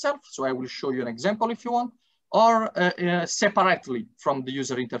browser itself. So I will show you an example if you want, or separately from the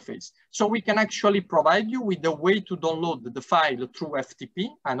user interface. So we can actually provide you with a way to download the file through FTP,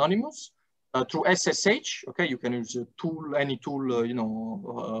 anonymous, through SSH. Okay, you can use a tool, any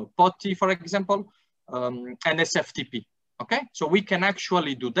tool, POTI, for example, and SFTP. Okay, so we can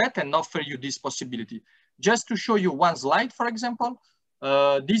actually do that and offer you this possibility. Just to show you one slide, for example,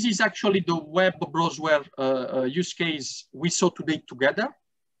 this is actually the web browser use case we saw today together.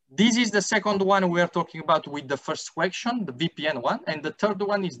 This is the second one we are talking about with the first question, the VPN one, and the third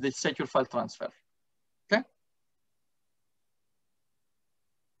one is the secure file transfer. Okay.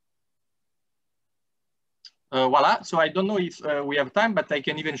 Voila. So I don't know if we have time, but I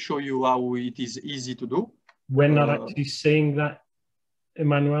can even show you how it is easy to do. We're not actually seeing that,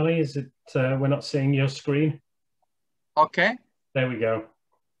 Emanuele. Is it? We're not seeing your screen. Okay. There we go.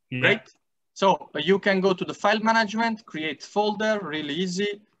 Yeah. Great. So you can go to the file management, create folder, really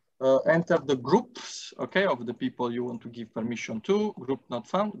easy. Enter the groups, okay, of the people you want to give permission to. Group not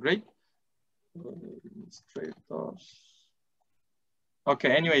found, great. Administrators.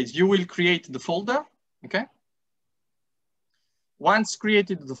 Okay, anyways, you will create the folder, okay? Once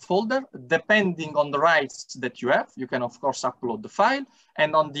created the folder, depending on the rights that you have, you can of course upload the file.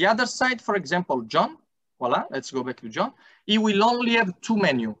 And on the other side, for example, John, voila, let's go back to John. He will only have two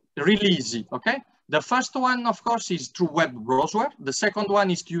menus, really easy, okay? The first one, of course, is through web browser. The second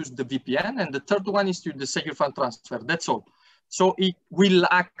one is to use the VPN. And the third one is to use the secure file transfer. That's all. So it will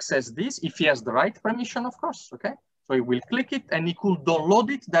access this if he has the right permission, of course. Okay. So he will click it and he could download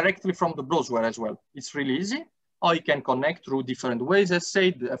it directly from the browser as well. It's really easy. Or you can connect through different ways, as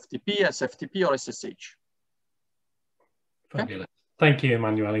say the FTP, SFTP, or SSH. Fabulous. Thank you,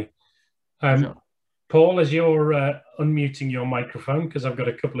 Emanuele. Sure. Paul, as you're unmuting your microphone, because I've got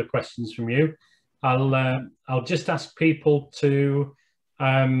a couple of questions from you, I'll just ask people to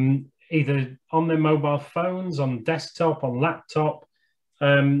either on their mobile phones, on desktop, on laptop,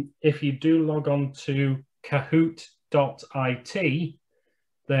 if you do log on to kahoot.it,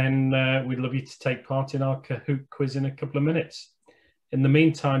 then we'd love you to take part in our Kahoot quiz in a couple of minutes. In the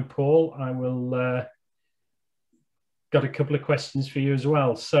meantime, Paul, I will got a couple of questions for you as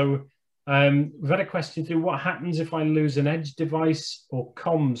well. So we've had a question through: what happens if I lose an edge device or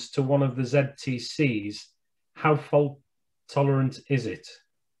comms to one of the ZTCs? How fault tolerant is it?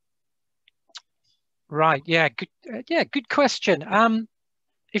 Right, yeah, good question.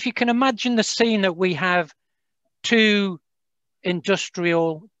 If you can imagine the scene that we have two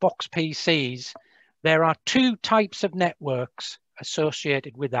industrial box PCs, there are two types of networks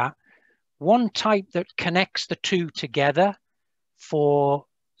associated with that. One type that connects the two together for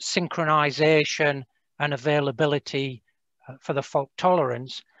synchronization and availability for the fault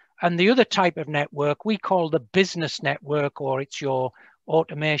tolerance. And the other type of network we call the business network, or it's your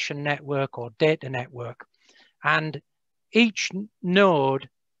automation network or data network. And each node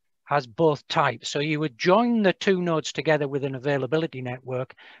has both types. So you would join the two nodes together with an availability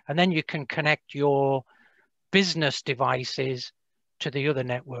network, and then you can connect your business devices to the other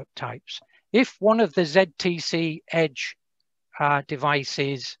network types. If one of the ZTC edge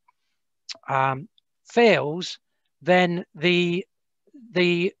devices fails, then the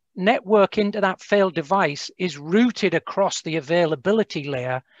network into that failed device is routed across the availability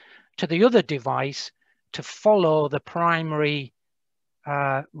layer to the other device to follow the primary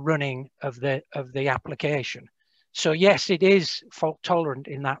running of the application. So yes, it is fault tolerant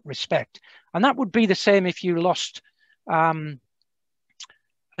in that respect, and that would be the same if you lost a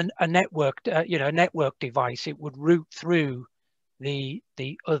network, a network device. It would route through the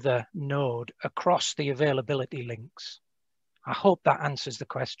other node across the availability links. I hope that answers the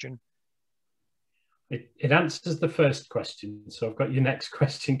question. It answers the first question, so I've got your next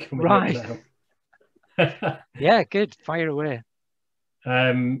question coming right up now. Yeah, good. Fire away.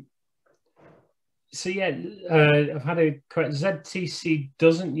 So yeah, I've had a question. ZTC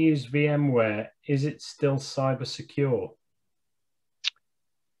doesn't use VMware. Is it still cyber secure?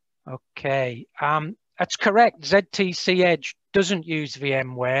 Okay, that's correct. ZTC Edge doesn't use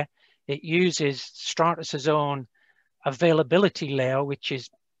VMware. It uses Stratus's own availability layer, which is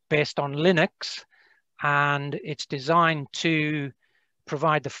based on Linux, and it's designed to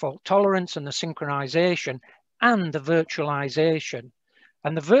provide the fault tolerance and the synchronization and the virtualization.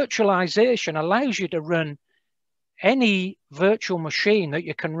 And the virtualization allows you to run any virtual machine that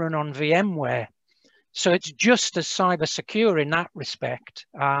you can run on VMware. So it's just as cyber secure in that respect.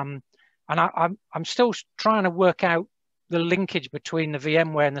 And I'm still trying to work out the linkage between the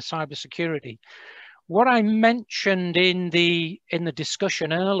VMware and the cybersecurity. What I mentioned in the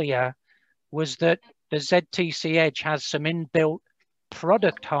discussion earlier was that the ZTC Edge has some inbuilt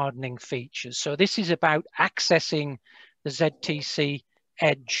product hardening features. So this is about accessing the ZTC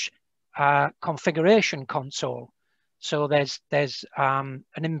Edge configuration console. So there's an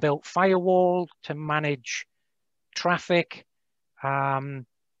inbuilt firewall to manage traffic. There's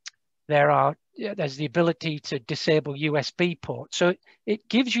the ability to disable USB ports. So it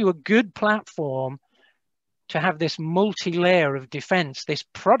gives you a good platform to have this multi-layer of defense, this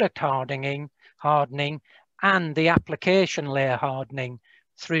product hardening, and the application layer hardening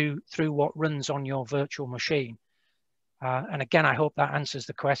through what runs on your virtual machine. And again, I hope that answers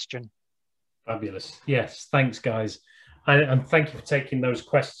the question. Fabulous. Yes, thanks, guys. And thank you for taking those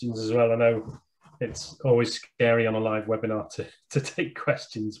questions as well. I know it's always scary on a live webinar to take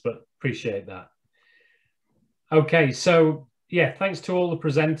questions, but appreciate that. Okay, so yeah, thanks to all the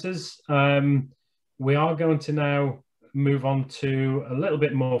presenters. We are going to now move on to a little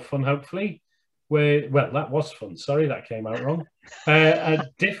bit more fun, hopefully. Well, that was fun. Sorry, that came out wrong. A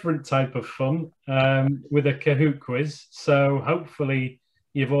different type of fun with a Kahoot quiz. So hopefully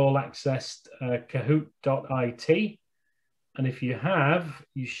you've all accessed kahoot.it. And if you have,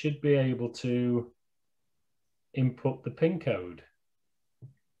 you should be able to input the PIN code.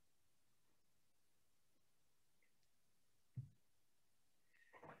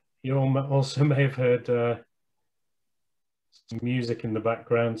 You also may have heard some music in the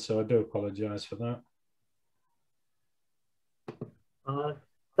background, so I do apologise for that.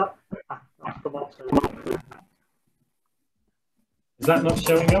 Is that not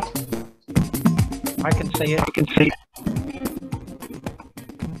showing up? I can see it. I can see it.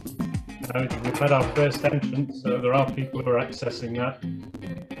 We've had our first entrance, so there are people who are accessing that.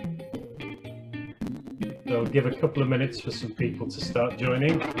 So I'll give a couple of minutes for some people to start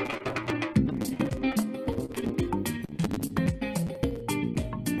joining.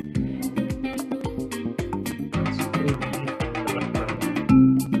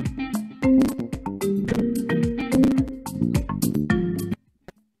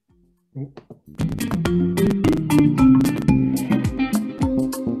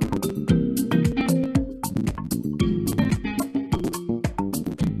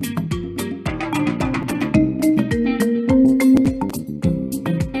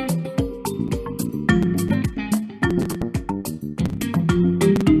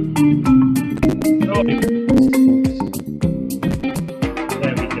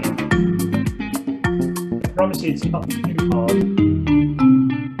 It's not too hard.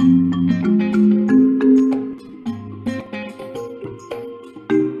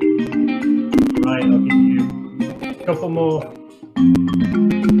 Right, I'll give you a couple more.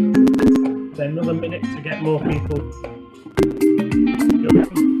 Another minute to get more people.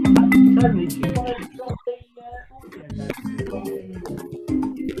 Tony, do you want to drop the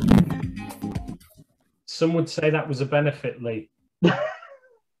Some would say that was a benefit, Lee. So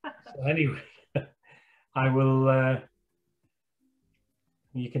anyway. I will,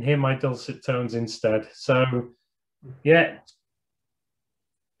 you can hear my dulcet tones instead. So, yeah,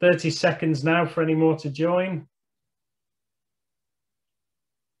 30 seconds now for any more to join.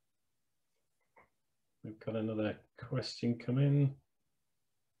 We've got another question come in.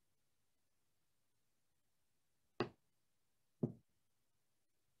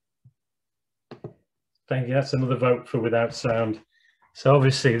 Thank you. That's another vote for without sound. So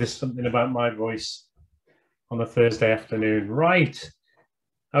obviously there's something about my voice on a Thursday afternoon. Right.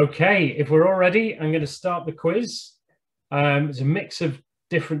 Okay, if we're all ready, I'm going to start the quiz. It's a mix of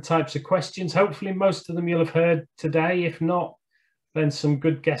different types of questions. Hopefully most of them you'll have heard today. If not, then some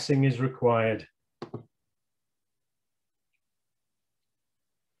good guessing is required.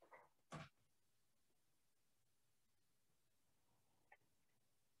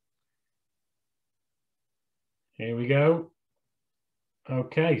 Here we go.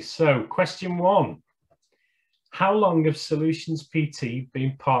 Okay, so question one. How long have Solutions PT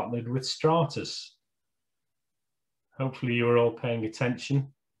been partnered with Stratus? Hopefully you were all paying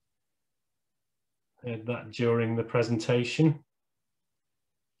attention. Heard that during the presentation.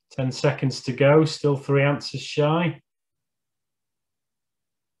 10 seconds to go, still 3 answers shy.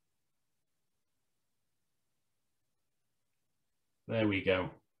 There we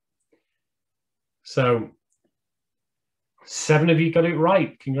go. So 7 of you got it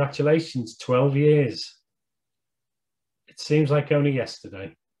right. Congratulations, 12 years. It seems like only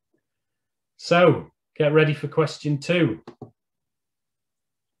yesterday. So get ready for question 2.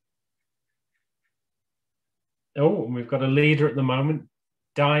 Oh, and we've got a leader at the moment,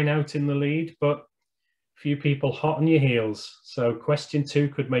 dying out in the lead, but a few people hot on your heels. So question 2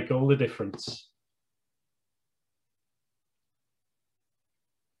 could make all the difference.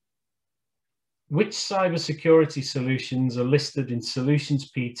 Which cybersecurity solutions are listed in Solutions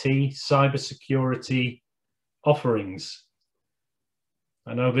PT cybersecurity offerings?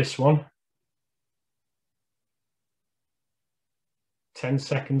 I know this one. 10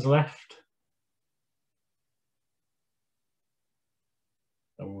 seconds left.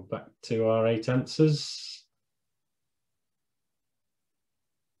 And we're back to our 8 answers.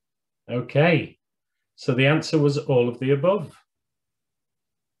 Okay, so the answer was all of the above.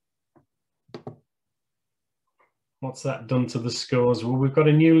 What's that done to the scores? Well, we've got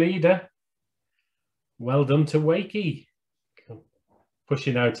a new leader. Well done to Wakey,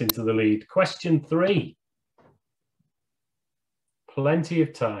 pushing out into the lead. Question 3. Plenty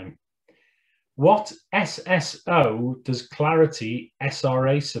of time. What SSO does Claroty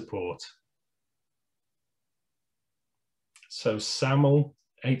SRA support? So SAML,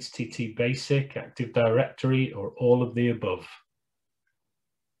 HTTP Basic, Active Directory, or all of the above?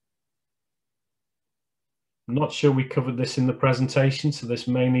 I'm not sure we covered this in the presentation, so this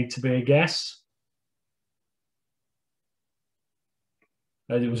may need to be a guess.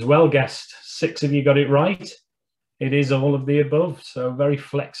 It was well guessed. 6 of you got it right. It is all of the above, so very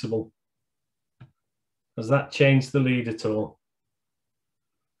flexible. Has that changed the lead at all?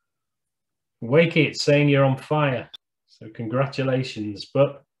 Wakey, it's saying you're on fire, so congratulations,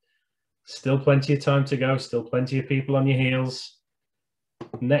 but still plenty of time to go, still plenty of people on your heels.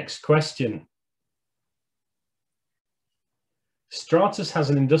 Next question. Stratus has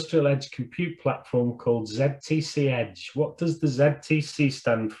an industrial edge compute platform called ZTC Edge. What does the ZTC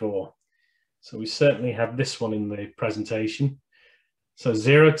stand for? So we certainly have this one in the presentation. So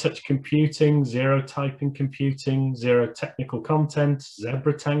zero touch computing, zero typing computing, zero technical content,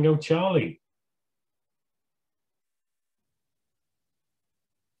 Zebra Tango Charlie.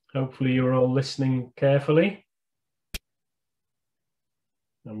 Hopefully you're all listening carefully.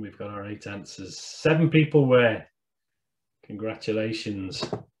 And we've got our 8 answers. 7 people where? Congratulations.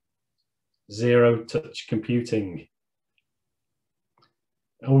 Zero touch computing.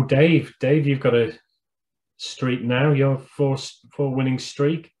 Oh, Dave, you've got a streak now. You're four winning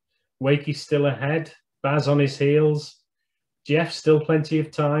streak. Wakey still ahead. Baz on his heels. Jeff, still plenty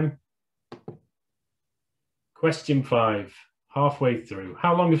of time. Question 5, halfway through.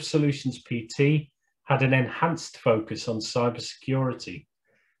 How long have Solutions PT had an enhanced focus on cybersecurity?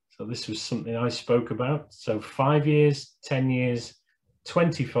 So this was something I spoke about. So 5 years, 10 years,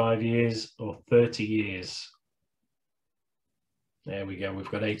 25 years, or 30 years. There we go.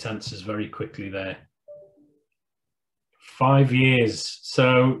 We've got 8 answers very quickly there. 5 years.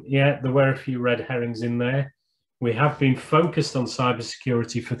 So yeah, there were a few red herrings in there. We have been focused on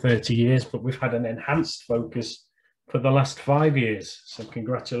cybersecurity for 30 years, but we've had an enhanced focus for the last 5 years. So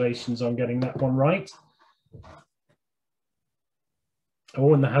congratulations on getting that one right.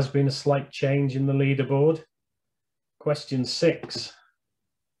 Oh, and there has been a slight change in the leaderboard. Question 6.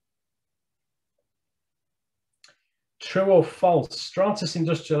 True or false? Stratus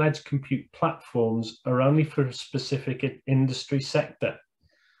Industrial Edge compute platforms are only for a specific industry sector.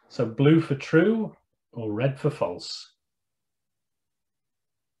 So blue for true or red for false?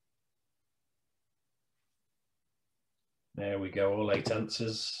 There we go, all 8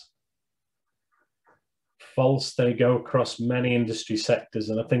 answers. False, they go across many industry sectors.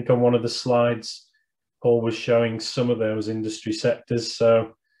 And I think on one of the slides, Paul was showing some of those industry sectors.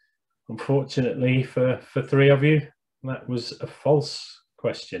 So unfortunately for 3 of you, that was a false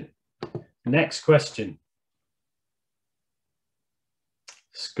question. Next question.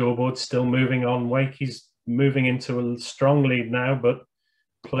 Scoreboard still moving on. Wakey's moving into a strong lead now, but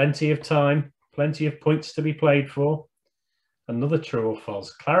plenty of time, plenty of points to be played for. Another true or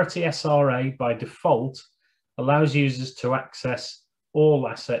false. Claroty SRA by default allows users to access all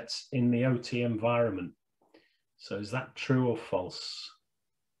assets in the OT environment. So is that true or false?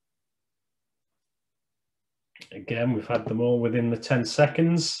 Again, we've had them all within the 10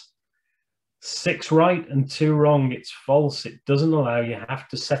 seconds. 6 right and 2 wrong. It's false. It doesn't allow. You have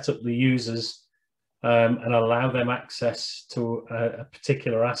to set up the users and allow them access to a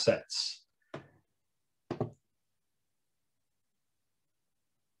particular assets.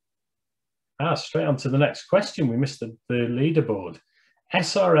 Straight on to the next question. We missed the leaderboard.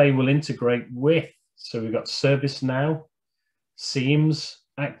 SRA will integrate with, so we've got ServiceNow, Seams,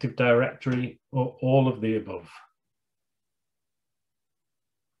 Active Directory, or all of the above.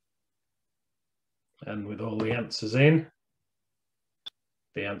 And with all the answers in,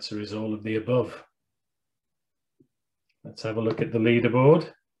 the answer is all of the above. Let's have a look at the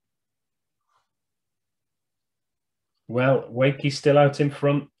leaderboard. Well, Wakey still out in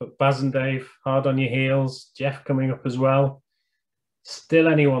front, but Baz and Dave hard on your heels. Jeff coming up as well. Still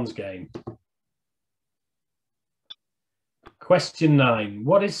anyone's game. Question 9.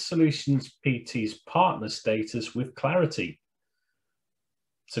 What is Solutions PT's partner status with Claroty?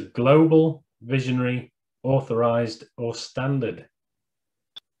 It's a global, visionary, authorized, or standard.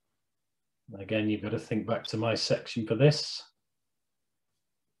 Again, you've got to think back to my section for this.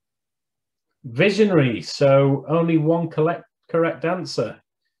 Visionary, so only one correct answer.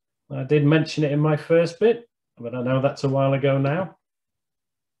 I did mention it in my first bit, but I know that's a while ago now.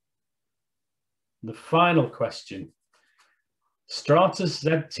 The final question. Stratus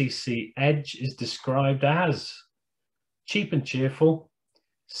ZTC Edge is described as cheap and cheerful,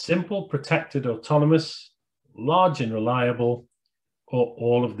 simple, protected, autonomous, large and reliable, or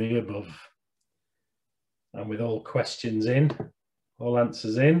all of the above. And with all questions in, all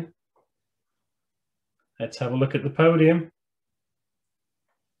answers in, let's have a look at the podium.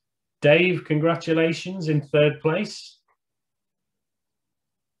 Dave, congratulations in 3rd place.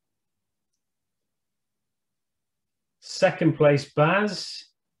 Second place, Baz,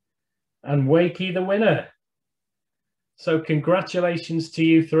 and Wakey, the winner. So congratulations to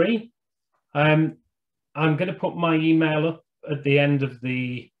you 3. I'm going to put my email up at the end of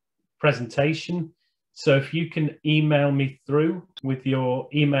the presentation. So if you can email me through with your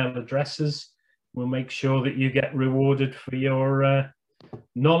email addresses, we'll make sure that you get rewarded for your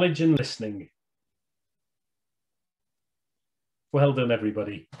knowledge and listening. Well done,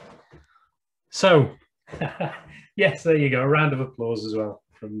 everybody. So, yes, there you go. A round of applause as well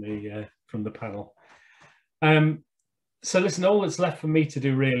from the panel. So listen, all that's left for me to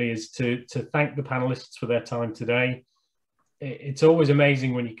do really is to thank the panelists for their time today. It's always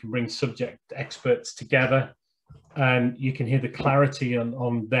amazing when you can bring subject experts together and you can hear the clarity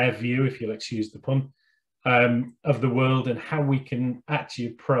on their view, if you'll excuse the pun, of the world and how we can actually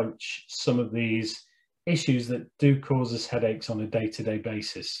approach some of these issues that do cause us headaches on a day-to-day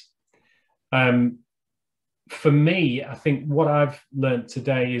basis. For me, I think what I've learned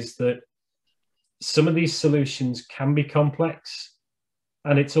today is that some of these solutions can be complex,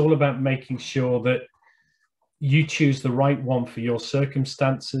 and it's all about making sure that you choose the right one for your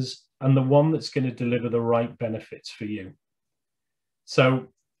circumstances and the one that's going to deliver the right benefits for you. So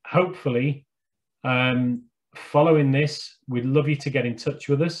hopefully, following this, we'd love you to get in touch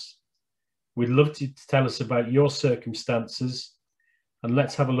with us. We'd love to tell us about your circumstances, and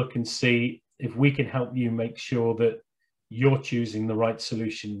let's have a look and see if we can help you make sure that you're choosing the right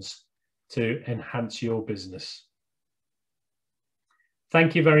solutions to enhance your business.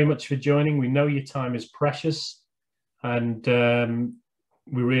 Thank you very much for joining. We know your time is precious, and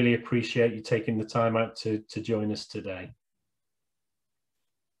we really appreciate you taking the time out to join us today.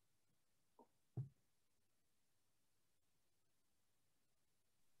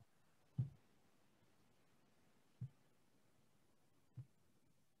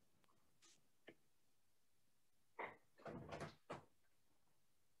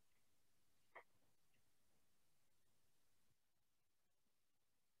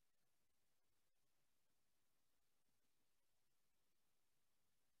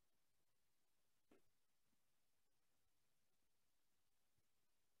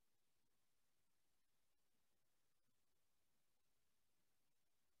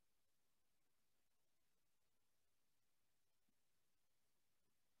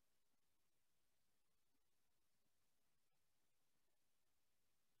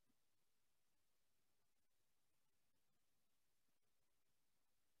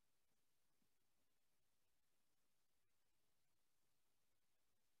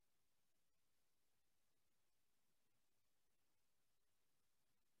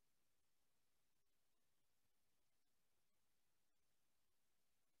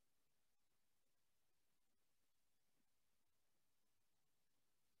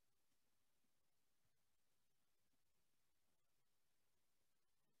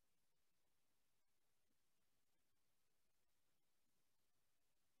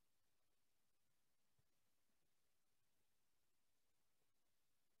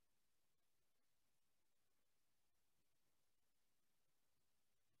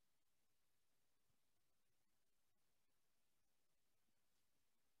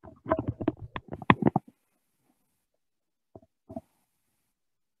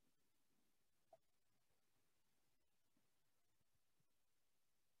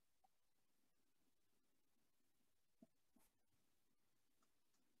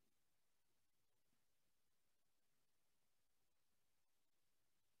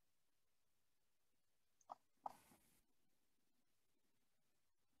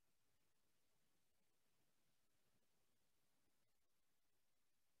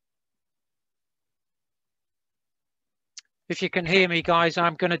 If you can hear me, guys,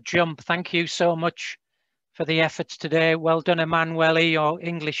 I'm going to jump. Thank you so much for the efforts today. Well done, Emanuele. Your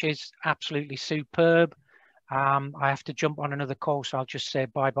English is absolutely superb. I have to jump on another call, so I'll just say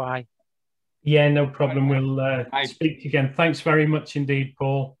bye-bye. Yeah, no problem. We'll speak again. Thanks very much indeed,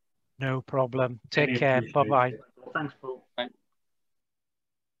 Paul. No problem. Take care. Bye-bye. Thanks, Paul. Bye.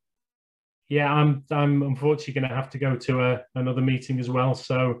 Yeah, I'm unfortunately going to have to go to another meeting as well.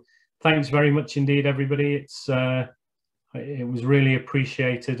 So thanks very much indeed, everybody. It was really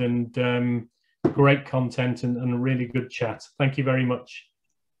appreciated, and great content and a really good chat. Thank you very much.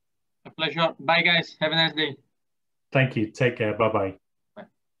 A pleasure. Bye, guys. Have a nice day. Thank you. Take care. Bye-bye.